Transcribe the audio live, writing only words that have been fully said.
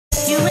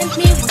You and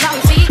me will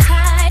always be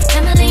tied.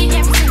 Family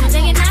every single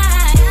day and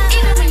night.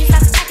 Even when you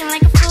stop acting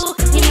like a fool,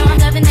 you know I'm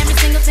loving every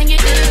single thing you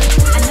do.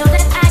 I know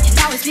that I can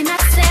always be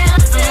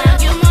myself. I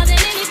love you more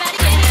than anybody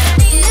else.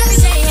 And every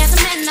day as a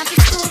man, I feel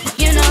cool.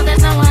 You know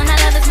there's no one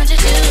I love as much as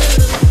you.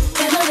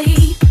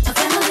 Family, a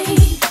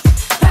family,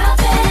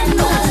 proud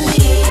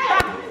family.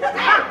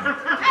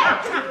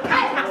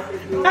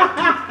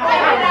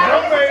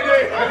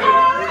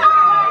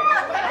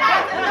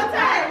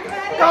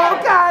 Go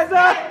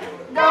Kaiser!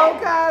 Go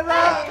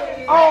Kaiser!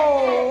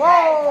 Oh, oh,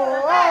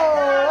 oh, oh, oh!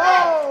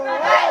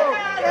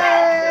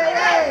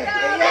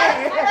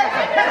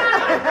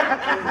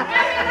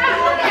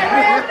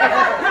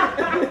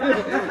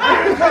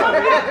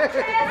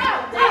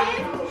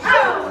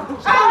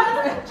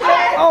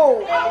 Yeah,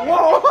 oh,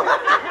 whoa!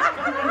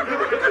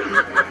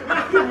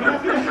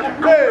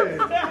 Hey!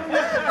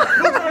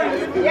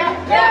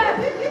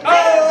 Yeah.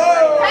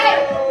 Oh! Hey!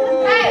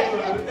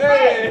 Hey!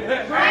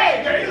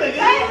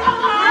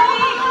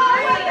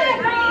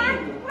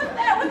 What's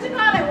that? What you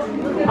call it?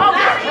 Oh,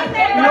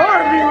 You ought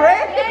to be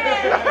red.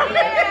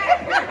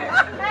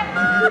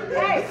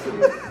 Hey,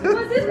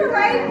 was this for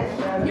right?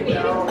 You can eat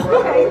it.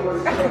 Okay.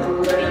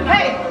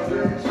 Hey.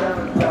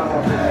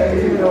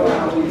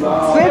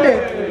 Cindy,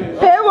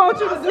 Pam wants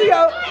you to do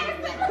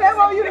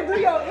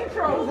your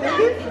intro,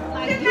 Cindy.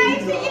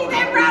 She eat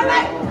that brown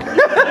light.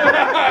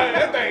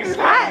 That thing's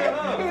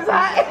hot. It's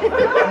hot.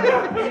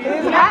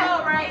 It's hot.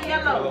 Yellow, right?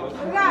 Yellow.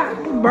 We got it.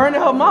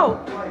 Burning her mouth.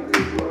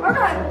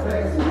 Okay.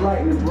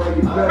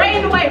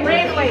 Rain away.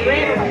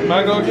 Am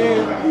I go again?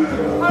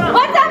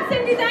 What's up,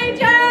 Cindy's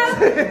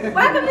Angels?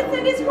 Welcome to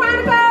Cindy's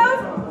Chronicles.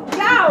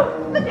 Yo,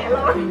 look at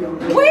Lord.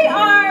 We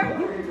are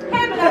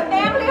having a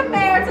family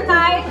affair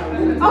tonight.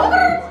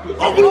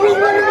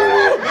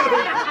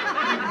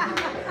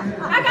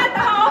 I got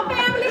the whole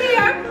family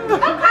here. I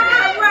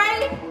got Ray.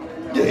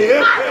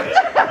 Yeah.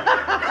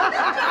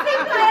 He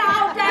play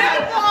all day.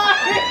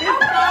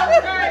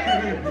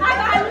 I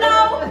got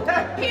Low.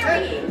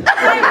 Period.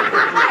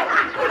 Right.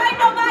 There ain't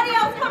nobody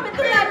else coming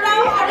through that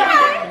door.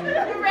 Okay.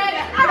 You ready? I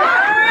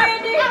got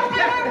Randy.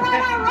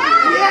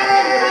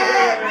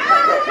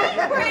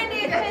 Yeah. Randy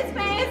is Miss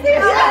Fancy.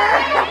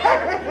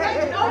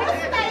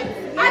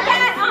 I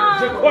got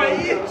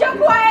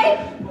Jaquay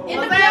in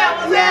the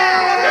building.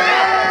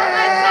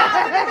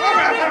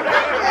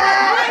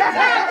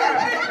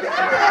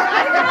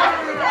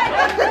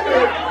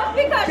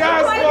 Because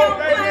Jaquay don't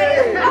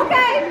play.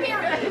 Okay.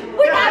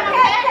 We got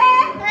Cat.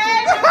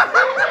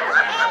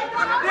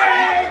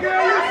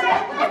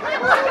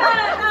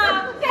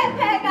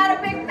 Cat got a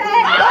big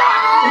pet.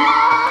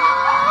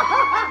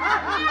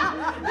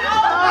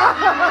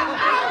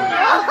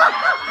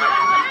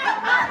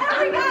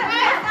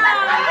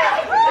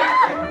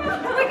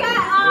 We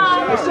got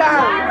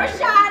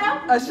Rashada.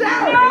 A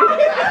shower.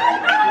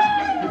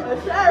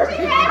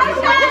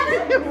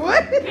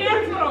 What? We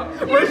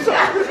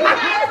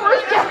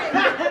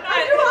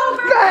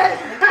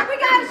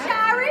got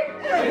Shari.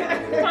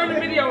 Turn the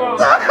video on.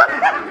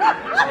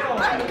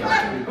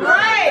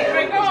 Right.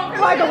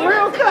 Like a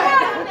real cut.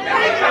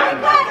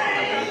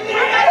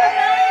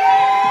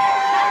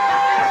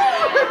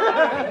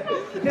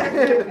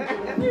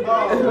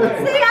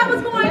 See, I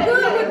was going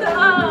good with the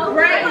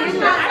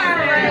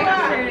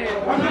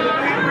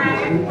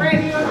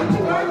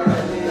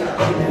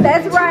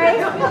That's right.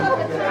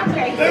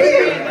 Hey,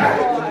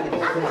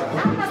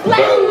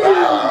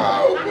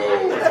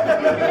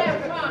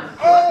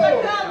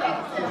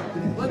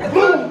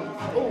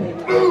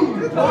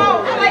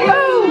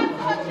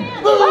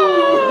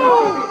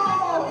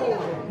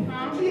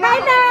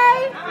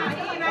 Nay.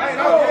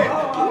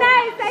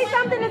 Nay, say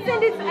something to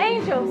Cindy's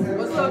Angels.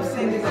 What's up,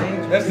 Cindy's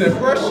Angels? That's the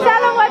first show.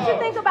 Tell them what you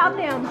think about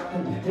them.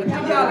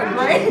 Y'all are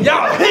great.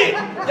 Y'all hit.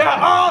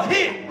 Y'all all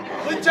hit.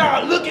 What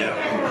y'all looking at?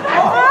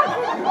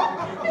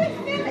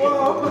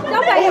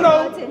 Don't pay him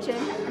no attention.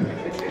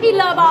 He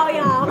love all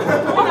y'all.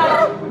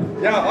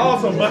 Y'all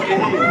awesome bucket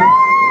head.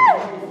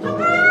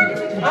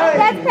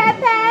 That's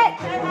Pat.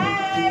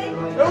 Hey,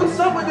 what's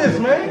up with this,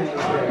 man?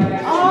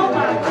 Oh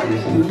my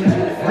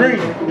goodness. Green.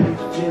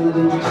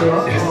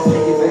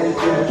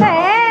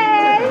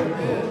 Hey.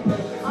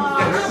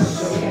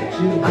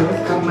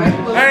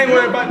 I ain't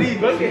worried about these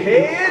bucket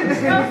heads.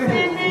 It's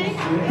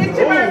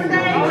your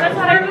birthday. Oh, that's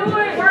how they do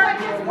it. Work.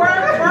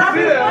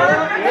 See that,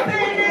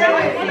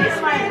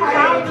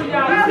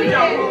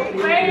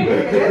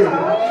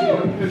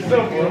 It's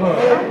simple,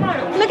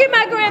 huh? Look at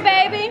my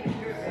grandbaby.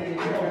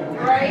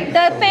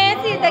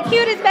 The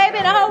cutest baby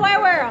in the whole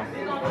wide world.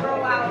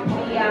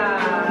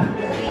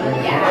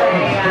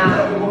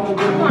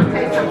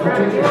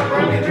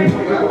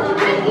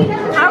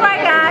 All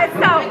right, guys. So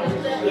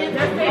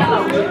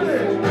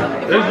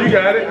You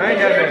got it. I ain't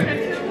got that.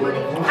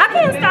 I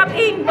can't stop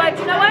eating, but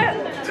you know what?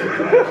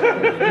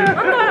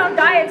 I'm going on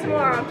diet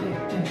tomorrow.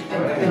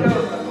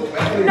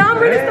 No, I'm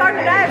really starting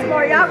to diet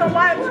tomorrow. Y'all gonna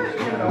watch?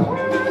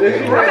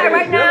 Okay,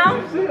 right now,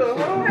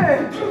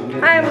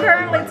 I am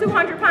currently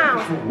 200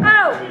 pounds.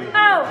 Oh,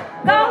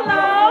 go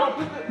low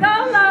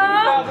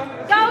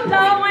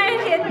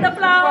and hit the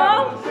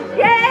floor.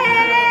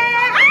 Yeah!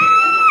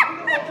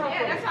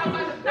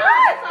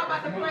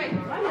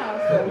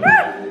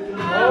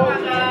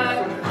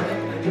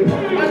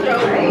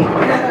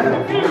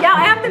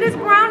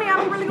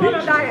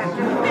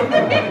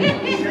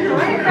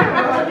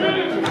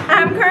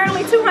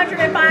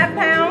 205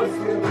 pounds.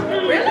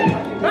 Really?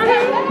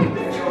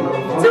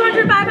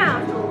 205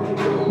 pounds.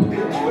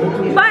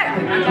 But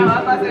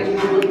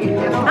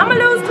I'm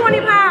gonna lose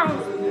 20 pounds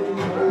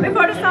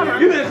before the summer.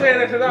 You been saying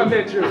that since I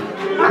met you.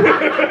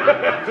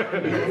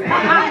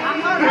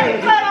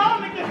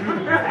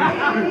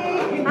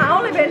 I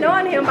only been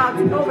knowing him about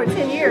over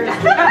 10 years.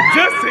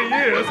 Just 10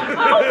 years. It's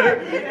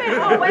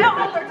been well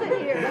over 10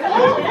 years.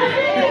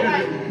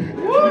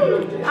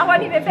 I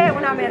wasn't even fat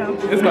when I met him.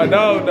 It's my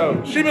dog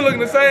though. She been looking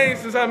the same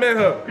since I met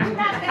her.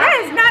 That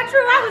is not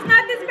true. I was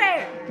not this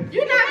fat.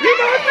 You not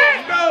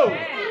fat? No.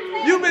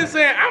 You been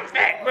saying I'm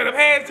fat for the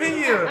past 10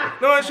 years.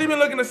 No, she been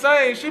looking the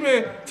same. She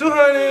been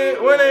 200,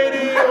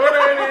 180,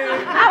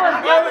 180. I was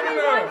definitely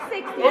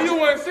 160. Oh, you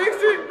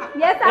 160?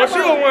 Yes, I Oh, was. she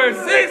was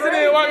 160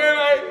 then walking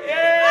like,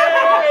 yeah.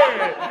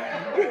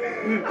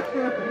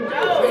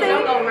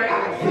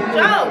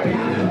 Joe.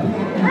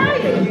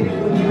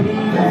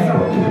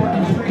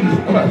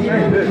 I'm about to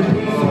change this.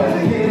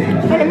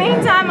 In the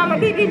meantime, I'm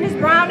gonna keep eating this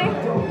brownie.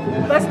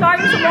 But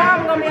starting tomorrow,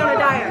 I'm gonna be on a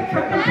diet.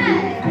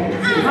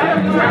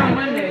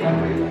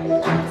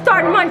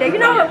 Starting Monday. You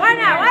know what? Why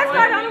not? Why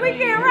start on the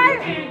weekend, right?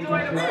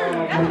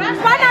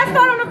 Why not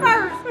start on the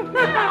first?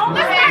 Let's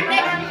start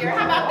next year.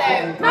 How about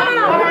that? No.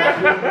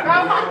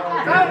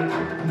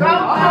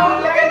 Color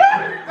green.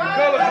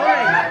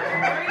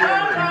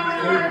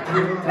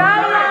 Go,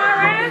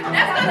 Lauren.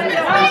 That's gonna be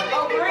the same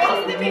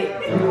to me.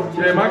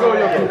 Yeah, my go,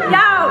 your go.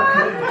 Yo.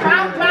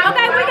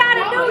 Okay, we got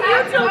a new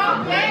YouTube.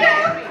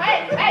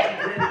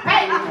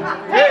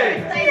 Hey,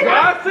 girl,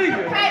 I see you.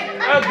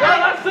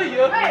 Girl, I see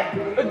you.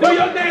 Do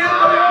your dance,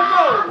 throw your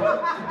nose.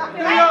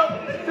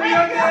 Do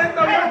your dance,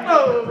 throw your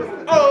nose.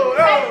 Oh,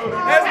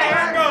 that's how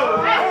it goes.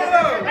 Hold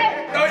on.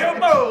 Throw your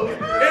nose.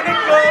 In the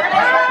club,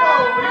 throw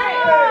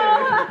your nose.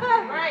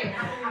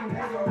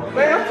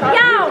 Man, I'm tired.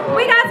 Yo,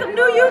 we got some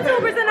new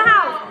YouTubers in the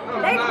house.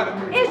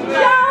 It's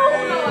Joe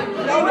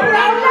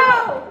and Lo.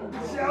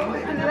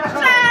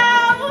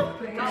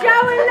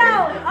 Joe and Lo.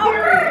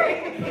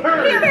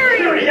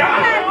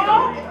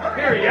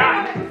 Period.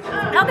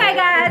 Okay,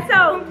 guys. So,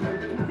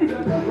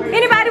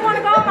 anybody want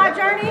to go on my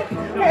journey?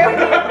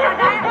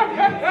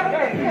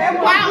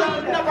 Wow,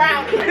 the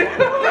brownie.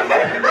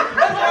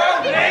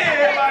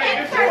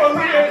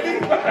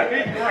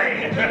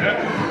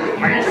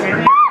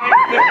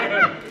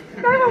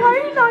 Baby, why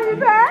you know you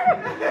bad?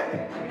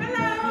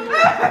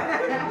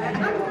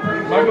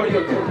 Michael,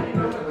 your go.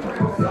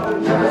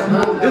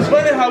 It's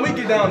funny how we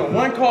get down to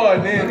one card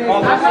and then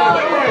all of a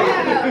sudden.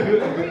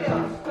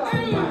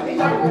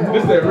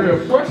 This that real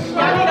fresh.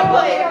 Y'all need to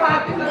put it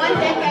 1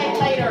 decade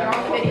later on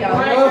the video.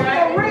 For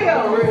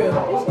real.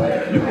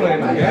 You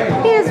playing the game.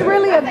 He is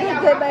really a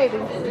good baby.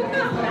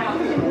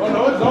 Oh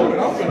no, it's open.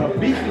 I'm finna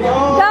beat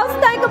y'all. Go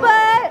stink a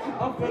butt.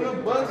 I'm finna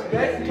bust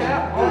that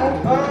cap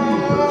on.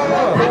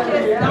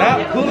 Not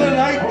pulling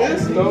like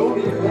this though.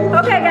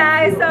 Okay,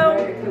 guys. So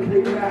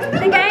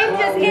the game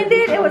just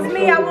ended. It was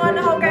me. I won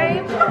the whole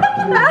game.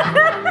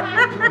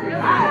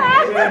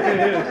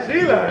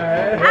 Sheila.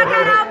 I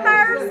got out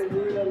first.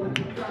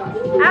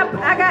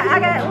 I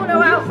got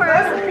Uno out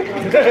first.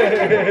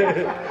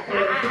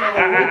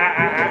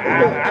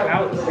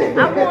 I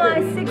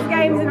won 6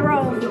 games in a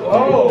row.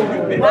 Oh, you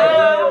been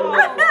Wow.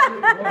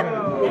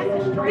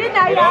 Didn't I,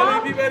 all y'all?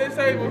 these people at this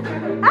table.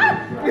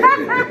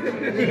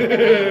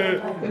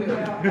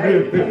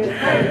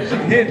 She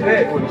hit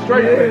that with a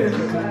straight face.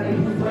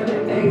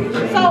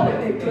 So,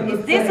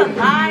 is this a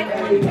live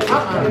one?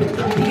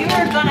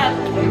 You're gonna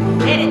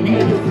edit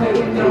this.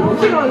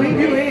 She gonna leave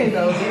you in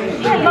though.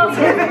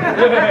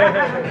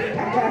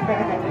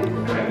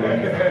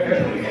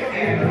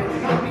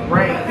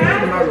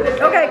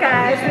 Okay,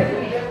 guys.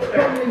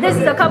 This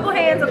is a couple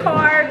hands of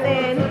cards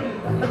and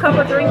a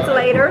couple drinks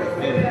later.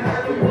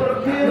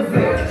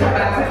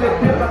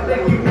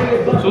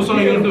 So what's all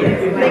you gonna do? I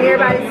think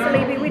everybody's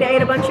sleepy. We done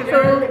ate a bunch of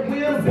food.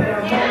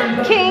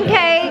 King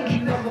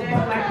cake,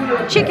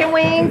 chicken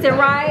wings and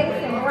rice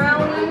and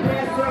brownies.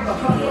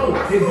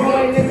 Hey,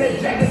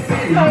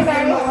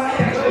 baby.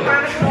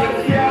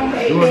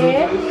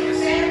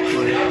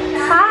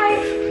 Hi.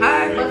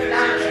 Hi.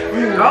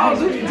 Oh,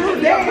 do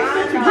that.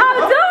 Oh,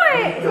 do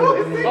it.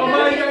 Oh,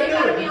 man, you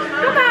gotta do it.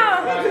 Come on.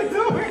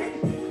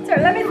 Sir,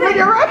 let me see.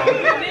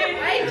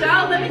 Hey,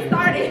 Joe, let me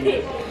start it.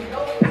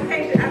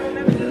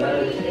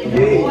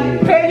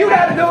 Hey, you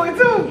gotta do it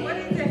too.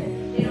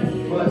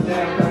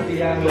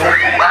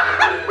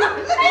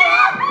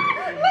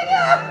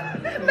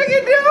 Look at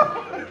you.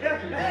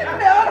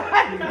 No,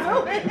 I do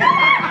it.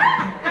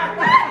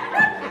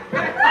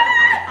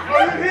 Oh,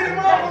 you hit him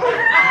over?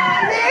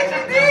 Yeah, she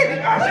did.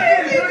 Oh, she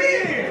hit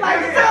him.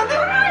 Like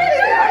something.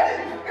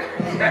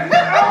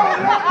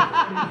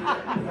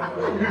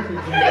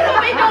 People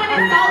be doing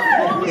it so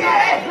smooth.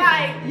 Yeah.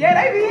 Like, Yeah,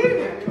 they be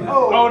hitting it.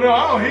 Oh. Oh, no, I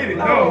don't hit it.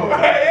 No.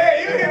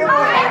 Hey, you hit him Oh,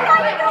 over. that's how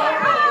you do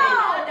it.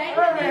 Oh.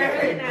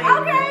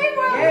 Okay,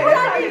 well, Yeah, what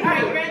that's I how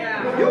do?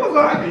 you was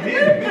gonna have to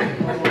hit me.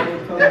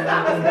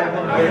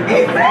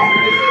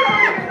 Exactly. She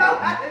don't even know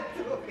how to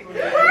do it.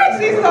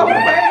 She's so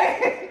bad.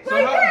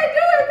 Like, you can't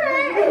do it,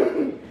 man.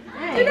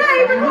 You're not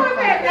even going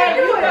back. Janae,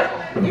 do it.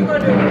 You gonna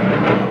do it.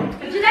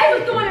 Janae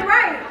was doing it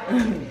right.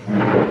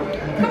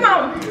 Come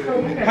on.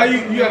 How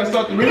you gotta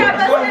start the We music? got to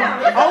bust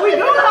down. Oh, we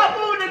doing her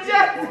food to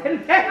Justin.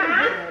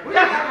 We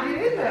gotta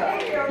get in there.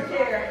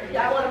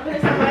 Y'all want to put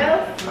it somewhere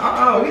else?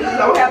 We just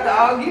don't have to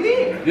all get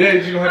in. Yeah,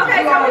 you gonna have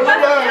Okay, to. so we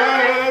bust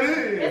down.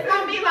 It's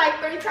gonna be like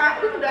 3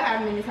 times. We can do it how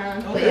many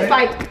times? But it's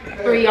like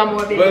 3 or more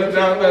Bust videos.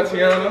 down,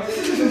 Tatiana.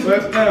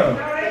 Bust down.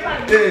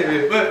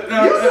 Yeah, bust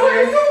down. You doing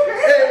it too,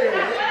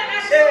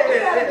 Hey,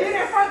 Get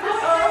in front of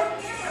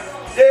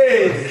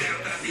hey.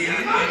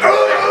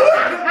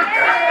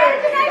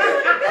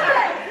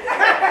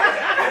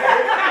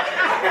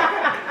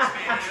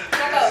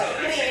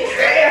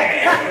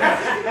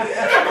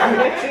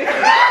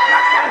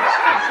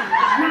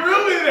 You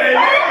really there?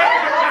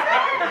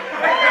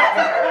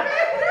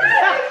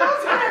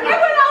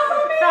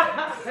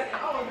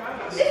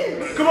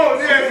 Come on,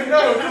 yeah,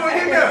 no, come on,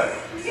 get there.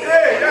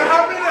 Hey, now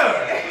hop in there.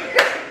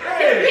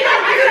 Hey.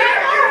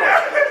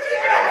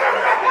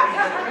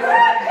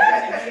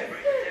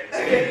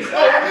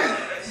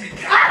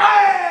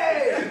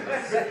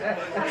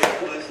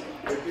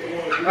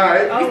 All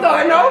right. You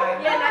starting over?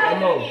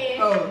 Come on.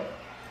 Oh.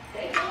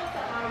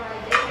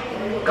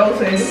 Go,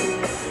 Sandy.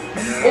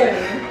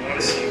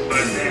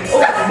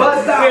 Oh,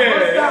 bust down, Yeah,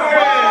 bust down.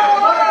 yeah.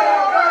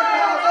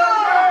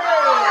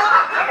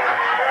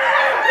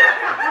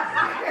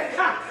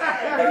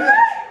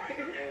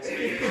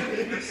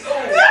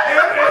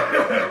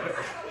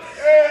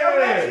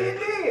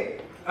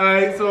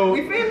 Alright, so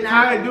We finished.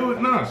 how I do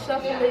it now?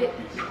 Shuffle it.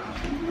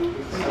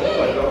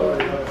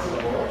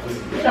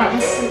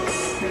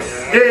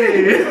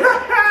 Hey!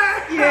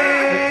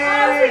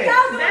 Yeah.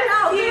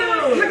 That's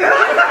cute. Look at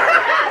her.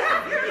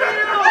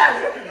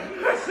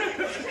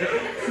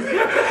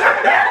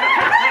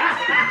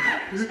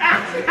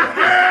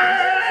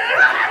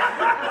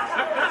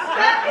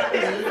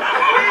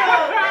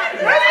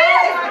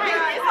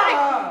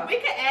 We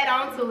can add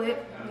on to it.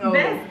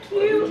 That's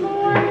cute,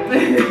 Lord. Don't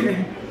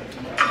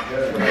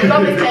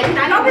mistake.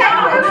 Okay,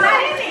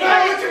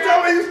 Hey, what you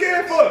told me you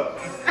scared for?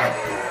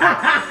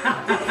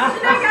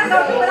 Janae gotta go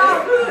do it all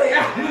good.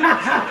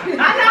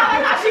 I know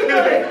she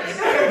good.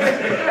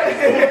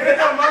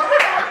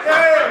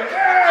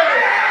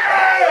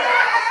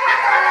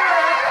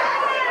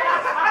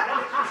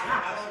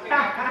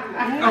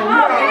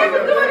 Oh, man,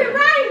 was doing it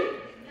right.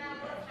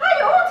 How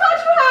you who taught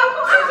you how? Who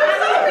just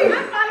told me?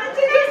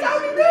 Janae told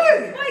me this.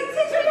 Wait,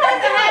 teach me how to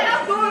do it.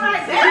 I'm doing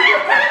like that.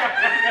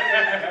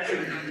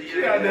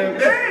 She got them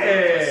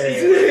bad.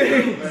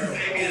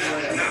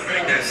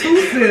 Too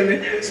silly.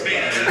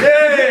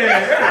 Yeah.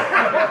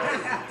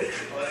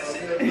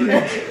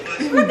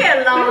 Look at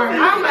Lauren.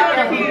 I'm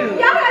like cute. Y'all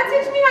gotta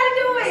teach me how to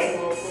do it.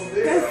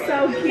 That's so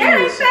cute. That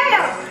ain't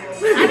fair.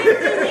 I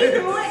didn't see me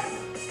do it.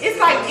 It's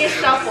like it's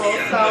shuffled,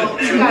 so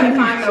you gotta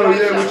find the So right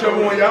yeah, shuffle.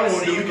 whichever one y'all want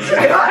to do, we can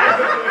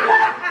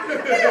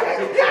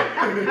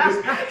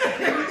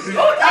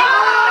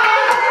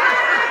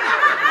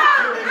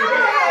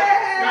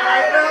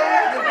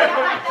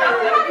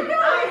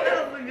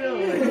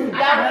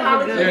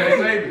Yeah, Yeah,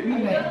 save it.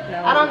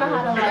 I don't know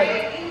how to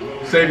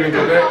like. Save it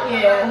for that.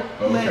 Yeah,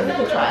 but we can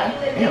try.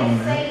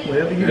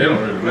 Whatever you They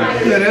don't really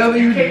matter. Whatever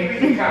you do.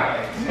 I'm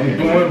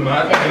doing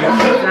my thing. I'm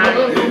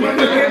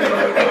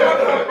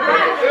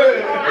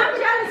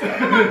jealous.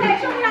 Come on, Dad,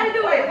 show me how to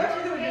do it. What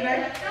you doing,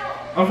 Janae?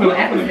 I'm finna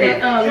do it.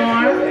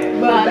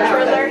 Lauren.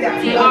 Triller.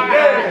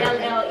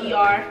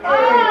 T-R-I-L-L-E-R.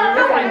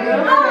 Oh, I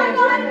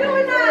know how to do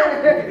it now.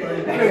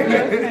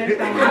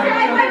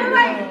 Okay,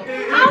 wait.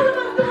 All of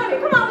us doing it.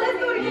 Come on, let's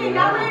do it again.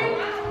 Y'all ready?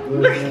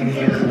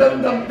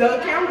 The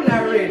camera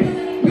not ready.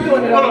 We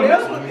doing it Hold on on, this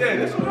this one. one, yeah,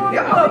 this one.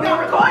 Y'all been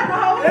recording the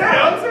whole time.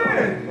 Yeah, I'm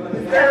saying.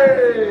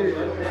 Hey.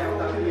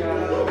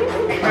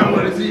 I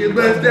want to see you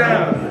bust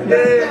down.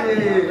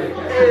 Hey.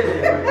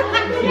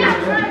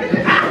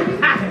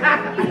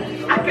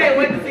 I can't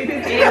wait to see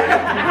this video.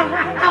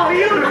 Oh,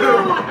 you do.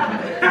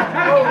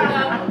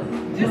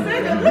 Just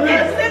sit there. Look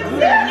at sit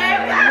there.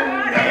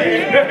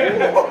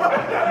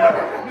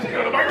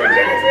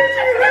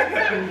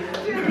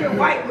 She'll get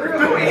white real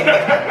quick.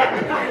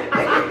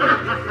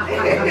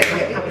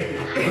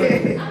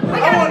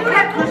 I want to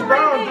let Chris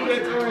Brown do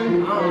that to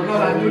him. I don't know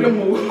how to do the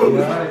move. Hold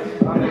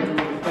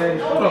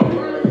on.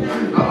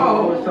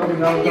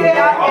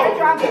 Yeah, I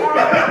drop it on.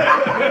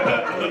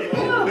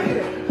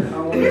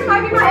 This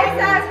might be my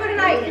exercise for the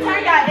night. I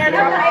got there.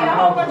 I ate a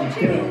whole bunch of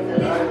chicken.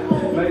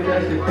 I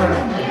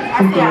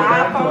see an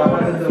iPhone.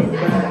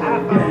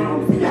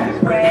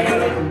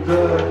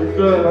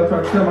 Good. I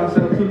tried to tell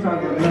myself 2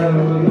 times.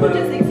 Who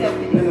just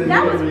accepted it?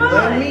 That was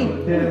fun.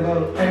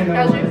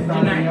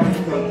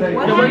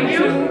 What were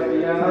you?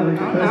 I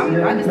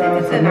just need to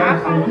send an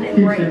iPhone and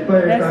break.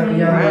 That's me.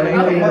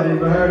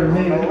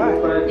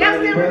 Y'all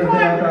still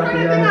recording? Turn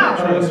everything off.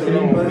 I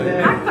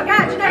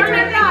forgot. You gotta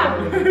turn it off.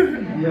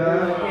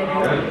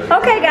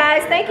 Okay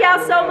guys, thank y'all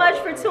so much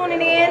for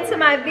tuning in to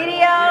my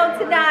video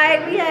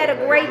tonight. We had a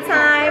great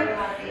time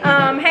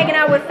hanging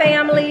out with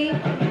family.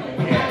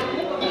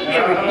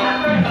 Here we go.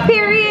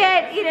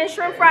 Period. Eating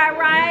shrimp fried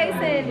rice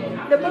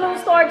and the Blue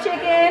Store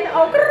chicken.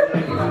 Oh, look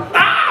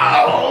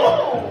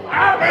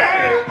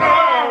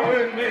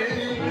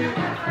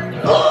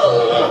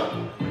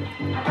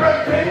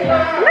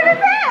at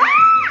that!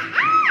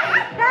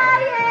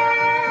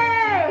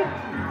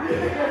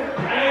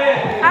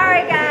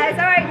 Alright guys,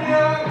 alright.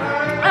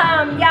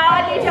 Y'all,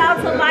 I need y'all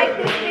to like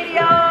this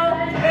video,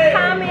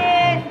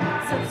 comment,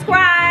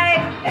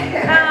 subscribe.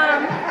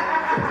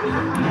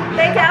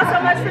 Thank y'all so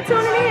much for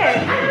tuning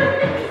in.